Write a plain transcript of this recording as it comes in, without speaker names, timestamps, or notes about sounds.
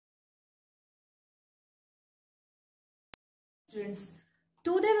Students,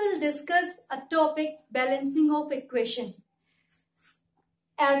 today we will discuss a topic balancing of equation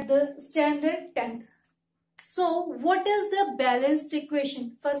at the standard 10th. So what is the balanced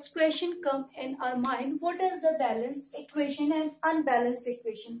equation? First question come in our mind. What is the balanced equation and unbalanced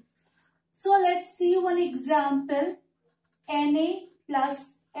equation? So let's see one example. Na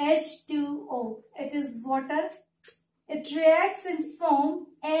plus H2O. It is water. It reacts in form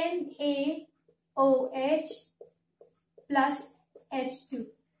NaOH plus H2.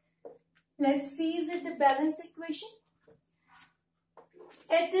 Let's see, is it the balanced equation?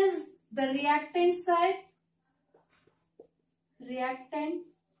 It is the reactant side,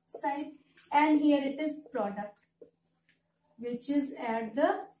 and here it is product, which is at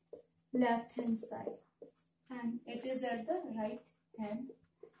the left hand side, and it is at the right hand.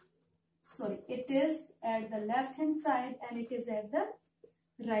 Sorry, it is at the left hand side and it is at the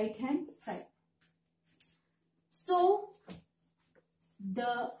right hand side. So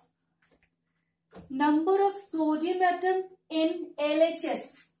the number of sodium atom in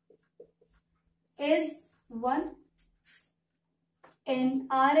LHS is 1. In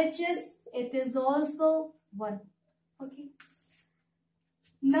RHS it is also 1. Okay.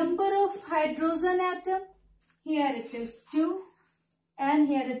 Number of hydrogen atom, here it is 2, and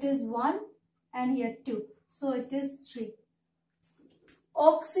here it is 1, and here 2. So it is 3.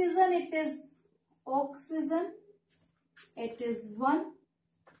 Oxygen, it is 1,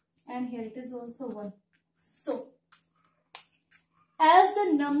 and here it is also 1. So as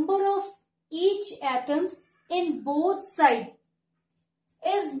the number of each atoms in both sides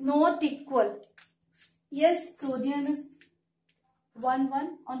is not equal, yes, sodium is 1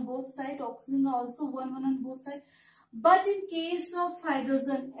 1 on both sides, oxygen also 1 1 on both sides, but in case of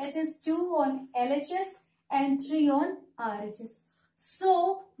hydrogen it is 2 on LHS and 3 on RHS.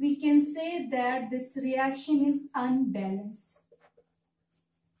 So we can say that this reaction is unbalanced.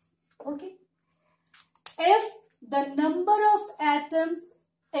 Okay. If the number of atoms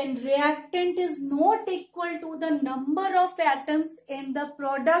in reactant is not equal to the number of atoms in the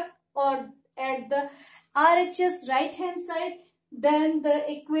product or at the RHS right hand side, then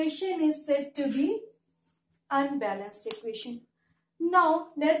the equation is said to be unbalanced equation.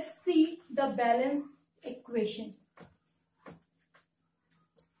 Now let's see the balanced equation.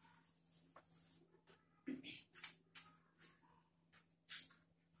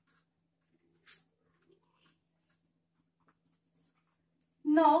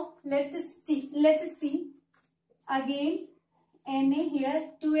 Now let us see again. Na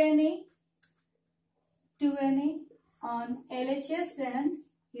here, 2Na on LHS, and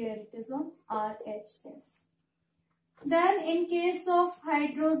here it is on RHS. Then in case of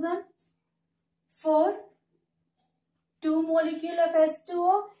hydrogen, 4, 2 molecule of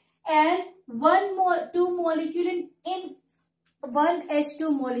H2O and 2 molecule in 1 H2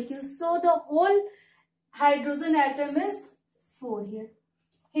 molecule. So the whole hydrogen atom is 4 here.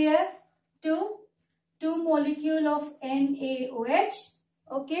 Here 2 molecule of NaOH,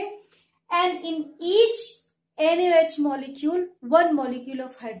 okay, and in each NaOH molecule 1 molecule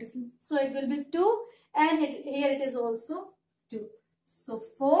of hydrogen. So it will be 2, and here it is also 2. So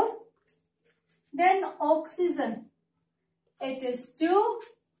 4. Then oxygen, it is 2,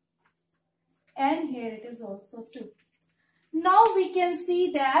 and here it is also 2. Now we can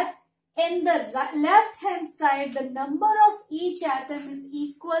see that in the left hand side, the number of each atom is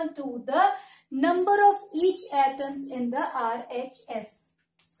equal to the number of each atoms in the RHS.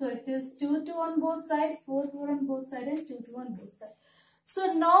 So it is 2 2 on both sides, 4 4 on both sides, and 2 2 on both sides.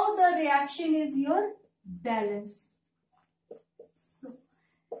 So now the reaction is your balanced. So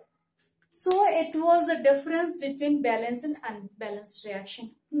it was a difference between balanced and unbalanced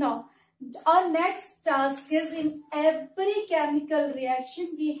reaction. Now our next task is, in every chemical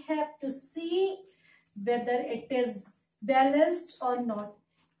reaction we have to see whether it is balanced or not.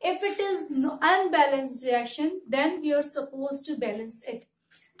 If it is unbalanced reaction, then we are supposed to balance it.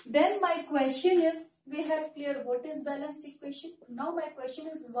 Then my question is, we have clear what is balanced equation. Now my question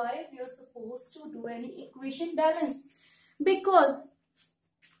is, why we are supposed to do any equation balanced? Because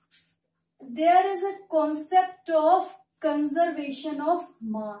there is a concept of conservation of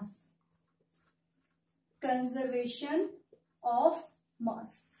mass. Conservation of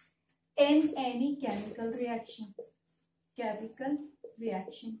mass in any chemical reaction.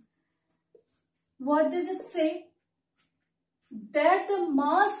 What does it say? That the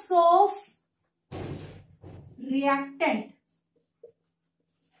mass of reactant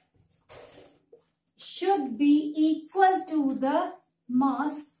should be equal to the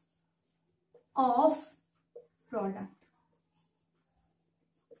mass of product.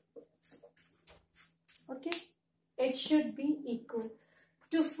 Okay. It should be equal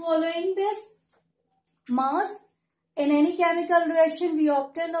to following this mass. In any chemical reaction, we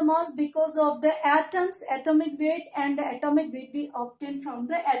obtain the mass because of the atoms, atomic weight, and the atomic weight we obtain from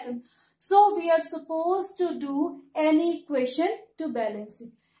the atom. So we are supposed to do any equation to balance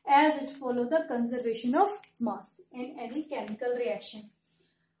it, as it follows the conservation of mass in any chemical reaction.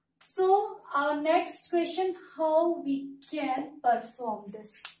 So our next question, how we can perform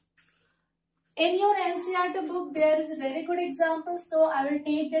this. In your NCERT book, there is a very good example. So I will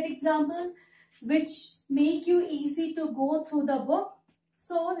take that example which make you easy to go through the book.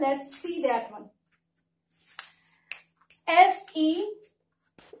 So let's see that one. Fe.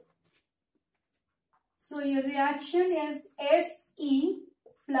 So your reaction is Fe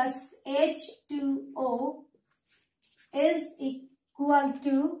plus H2O is equal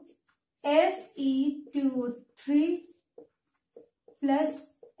to Fe2O3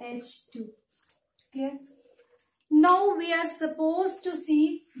 plus H2. Clear? Now we are supposed to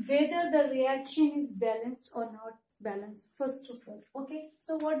see whether the reaction is balanced or not balanced first of all. Okay,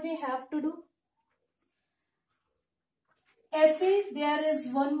 so what we have to do? Fe, there is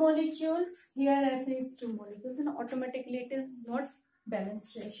one molecule, here Fe is two molecules, and automatically it is not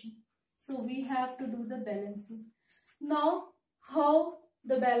balanced reaction. So we have to do the balancing. Now how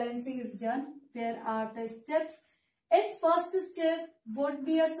the balancing is done? There are the steps. In first step, what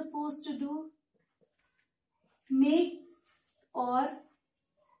we are supposed to do? Make or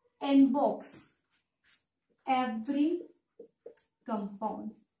unbox every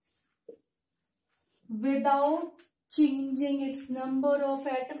compound without changing its number of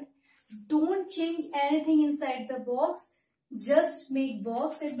atoms. Don't change anything inside the box. Just make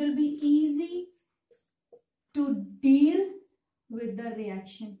box. It will be easy to deal with the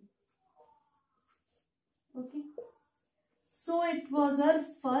reaction. Okay. So it was our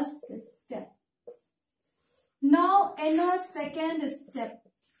first step. Now in our second step,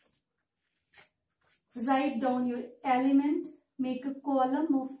 write down your element, make a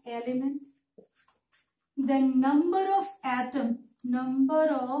column of element, then number of atoms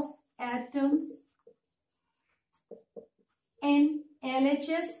in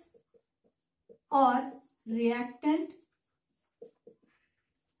LHS or reactant.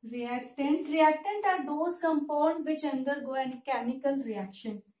 Reactant are those compounds which undergo a chemical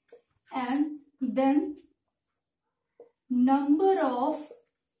reaction, and then number of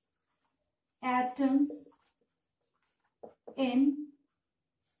atoms in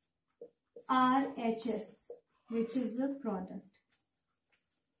RHS, which is the product.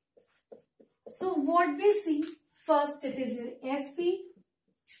 So what we see, first it is your Fe,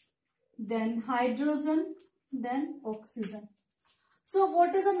 then hydrogen, then oxygen. So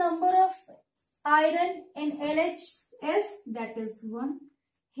what is the number of iron in LHS? That is 1.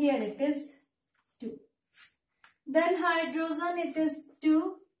 Here it is 2. Then hydrogen, it is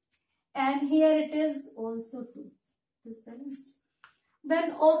 2. And here it is also 2. This balanced.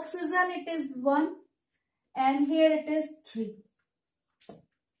 Then oxygen, it is 1. And here it is 3.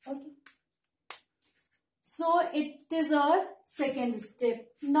 Okay. So it is our second step.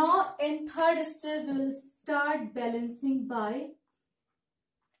 Now in third step, we will start balancing by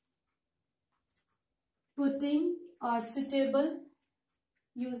putting or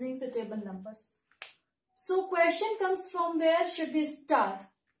using suitable numbers. So question comes from where should we start?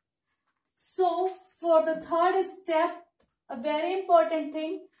 So for the third step, a very important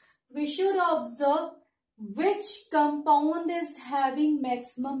thing, we should observe which compound is having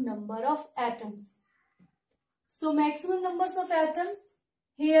maximum number of atoms. So maximum numbers of atoms,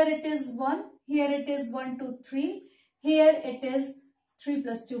 here it is 1, here it is 1, 2, 3, here it is 3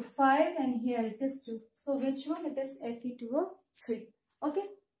 plus 2, 5, and here it is 2. So which one? It is Fe2O3. Okay.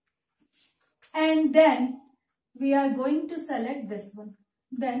 And then we are going to select this one.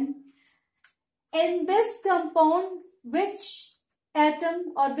 Then in this compound, which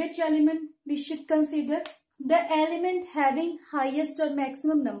atom or which element we should consider? The element having highest or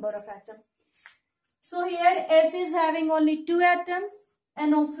maximum number of atoms. So here F is having only 2 atoms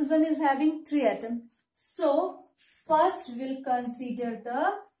and oxygen is having 3 atoms. So first we'll consider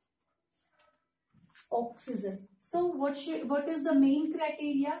the oxygen. So what is the main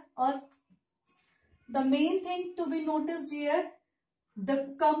criteria or the main thing to be noticed here?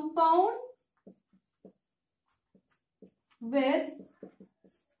 The compound with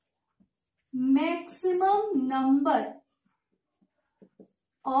maximum number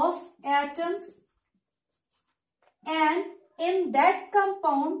of atoms, and in that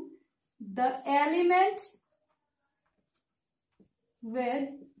compound the element with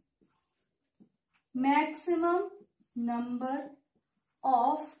maximum number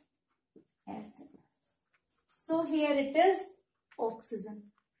of atoms. So here it is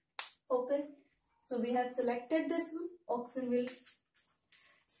oxygen. Okay. So we have selected this one. Oxygen will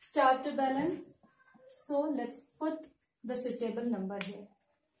start to balance. So let's put the suitable number here.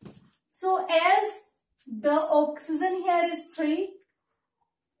 So as the oxygen here is 3,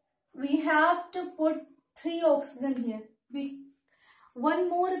 we have to put 3 oxygen here. One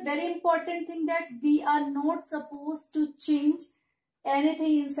more very important thing, that we are not supposed to change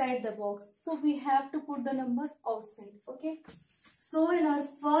anything inside the box. So we have to put the number outside. Okay. So in our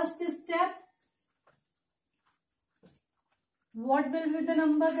first step, what will be the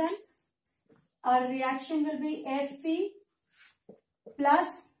number then? Our reaction will be Fe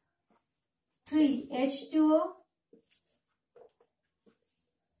plus 3H2O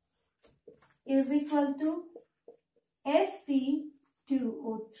is equal to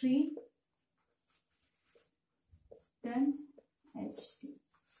Fe2O3 then H2.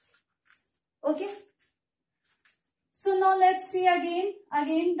 Okay. So now let's see again.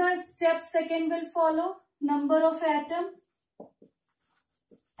 Again the step second will follow. Number of atom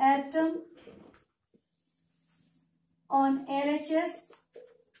on LHS,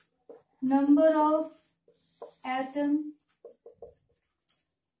 number of atom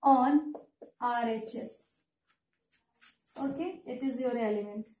on RHS. Okay, it is your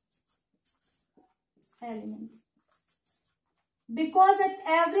element. Because at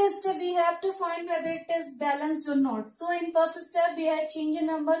every step we have to find whether it is balanced or not. So in first step we had changed a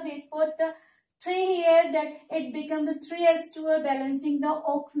number, we put the 3 here, that it becomes the 3s2 balancing the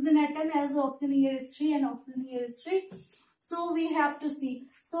oxygen atom, as the oxygen here is 3 and oxygen here is 3. So we have to see.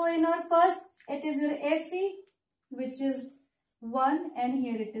 So in our first, it is your Fe, which is 1, and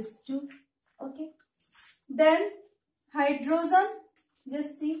here it is 2. Okay. Then hydrogen,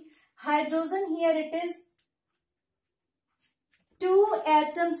 just see, hydrogen here it is 2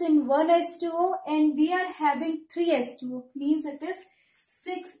 atoms in 1 H2O, and we are having 3 H2O, means it is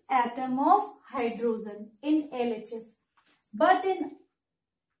 6 atom of hydrogen in LHS. But in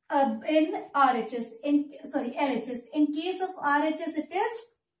LHS, in case of RHS it is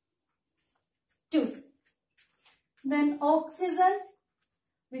 2. Then oxygen,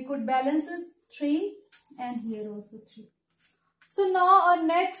 we could balance it 3, and here also 3. So now our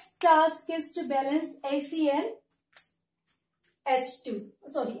next task is to balance Fe and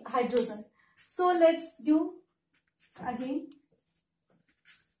hydrogen. So let's do again.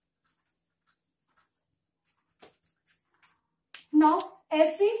 Now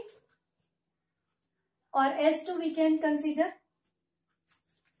Fe or S2 we can consider,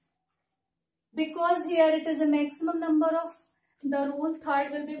 because here it is a maximum number of the rule.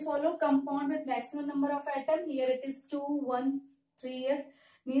 Third will be follow, compound with maximum number of atom. Here it is 2, 1, 3 here,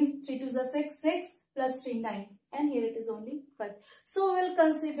 means 3 to the 6 plus 3 9, and here it is only 5. So we will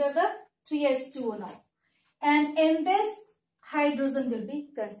consider the 3s2o now, and in this hydrogen will be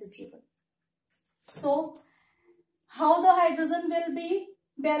considerable. So how the hydrogen will be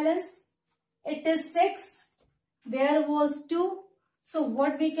balanced? It is 6, there was 2. So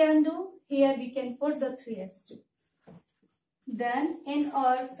what we can do? Here we can put the 3s2. Then in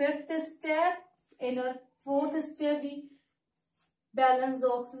our fifth step, in our fourth step, we balance the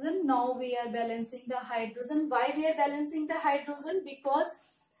oxygen. Now we are balancing the hydrogen. Why we are balancing the hydrogen? Because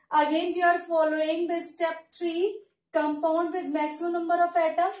again we are following the step 3, compound with maximum number of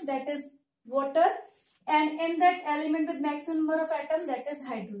atoms, that is water, and in that element with maximum number of atoms, that is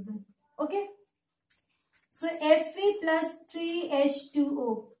hydrogen. Okay. So Fe plus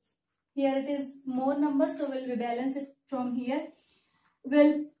 3H2O. Here it is more number, so we'll balance it from here.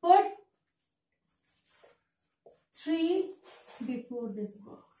 We'll put 3 before this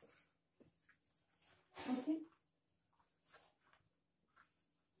box. Okay.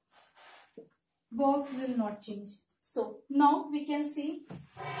 Box will not change. So now we can see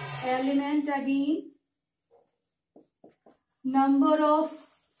element again. Number of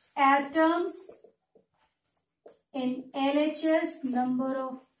atoms in LHS, number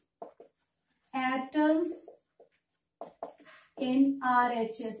of atoms in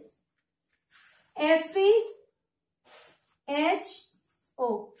RHS. Fe,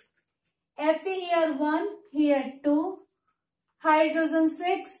 H-O. Fe here 1, here 2. Hydrogen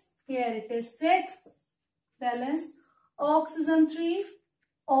 6, here it is 6. Balanced. Oxygen 3,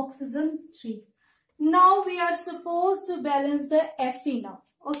 oxygen 3. Now we are supposed to balance the Fe now.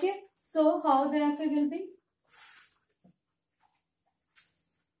 Okay. So how the Fe will be?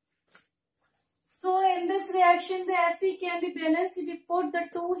 So in this reaction the Fe can be balanced if we put the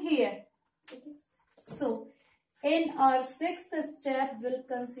 2 here. Okay. So in our sixth step we'll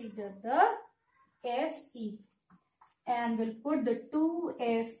consider the Fe and we'll put the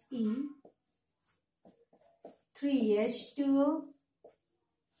 2Fe 3H2O,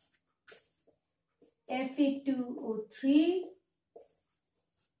 Fe2O3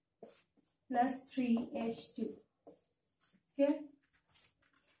 plus 3H2. Okay.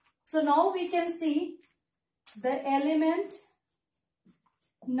 So now we can see the element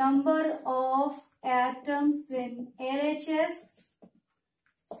number of atoms in LHS,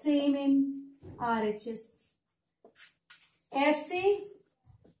 same in RHS. Fe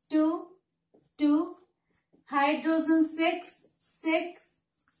 2, 2, hydrogen 6, 6,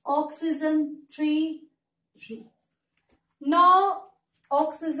 oxygen 3, 3. Now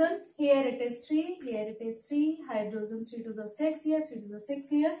oxygen, here it is 3, here it is 3, hydrogen 3 to the 6 here, 3 to the 6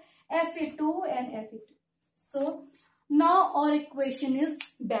 here, Fe2 and Fe2. So now our equation is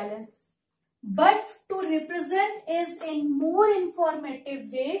balanced. But to represent is in more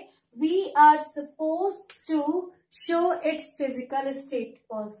informative way, we are supposed to show its physical state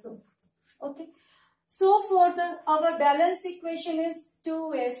also. Okay. So for our balanced equation is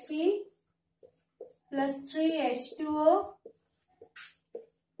 2Fe plus 3H2O,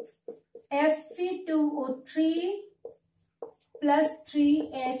 Fe2O3 plus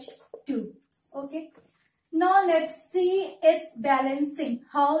 3H2. Okay. Now let's see its balancing.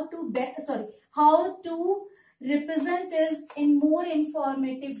 How to represent is in more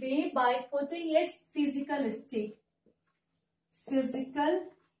informative way by putting its physical state.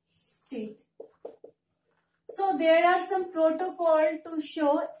 Physical state. So there are some protocol to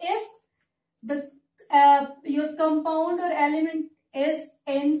show if the your compound or element is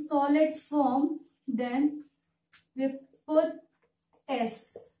in solid form, then we put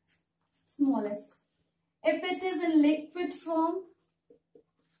S, small s. If it is in liquid form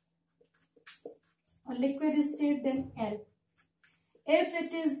or liquid state, then L. If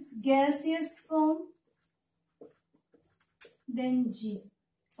it is gaseous form, then G.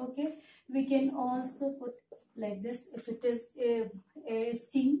 Okay, we can also put like this. If it is a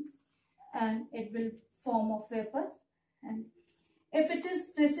steam, and it will form of vapor, and if it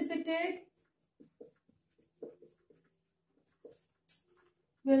is precipitate,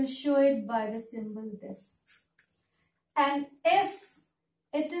 we'll show it by the symbol this. And if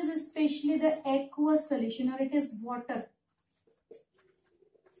it is especially the aqueous solution, or it is water,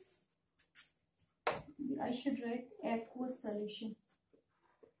 I should write aqueous solution.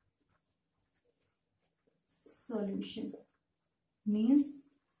 Solution means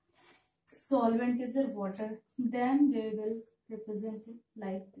solvent is a water, then we will represent it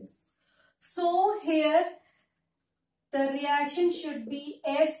like this. So here the reaction should be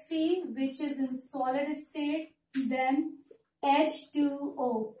Fe, which is in solid state, then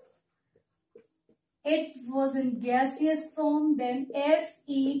H2O. It was in gaseous form, then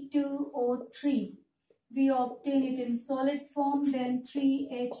Fe2O3. We obtain it in solid form, then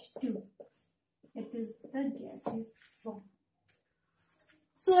 3H2. It is the gaseous form.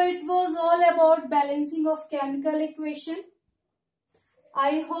 So it was all about balancing of chemical equation.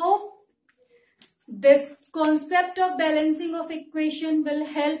 I hope this concept of balancing of equation will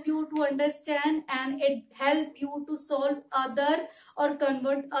help you to understand, and it help you to solve other or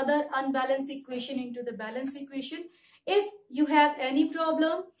convert other unbalanced equation into the balanced equation. If you have any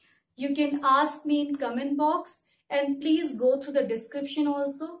problem, you can ask me in comment box, and please go through the description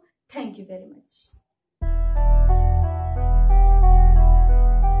also. Thank you very much.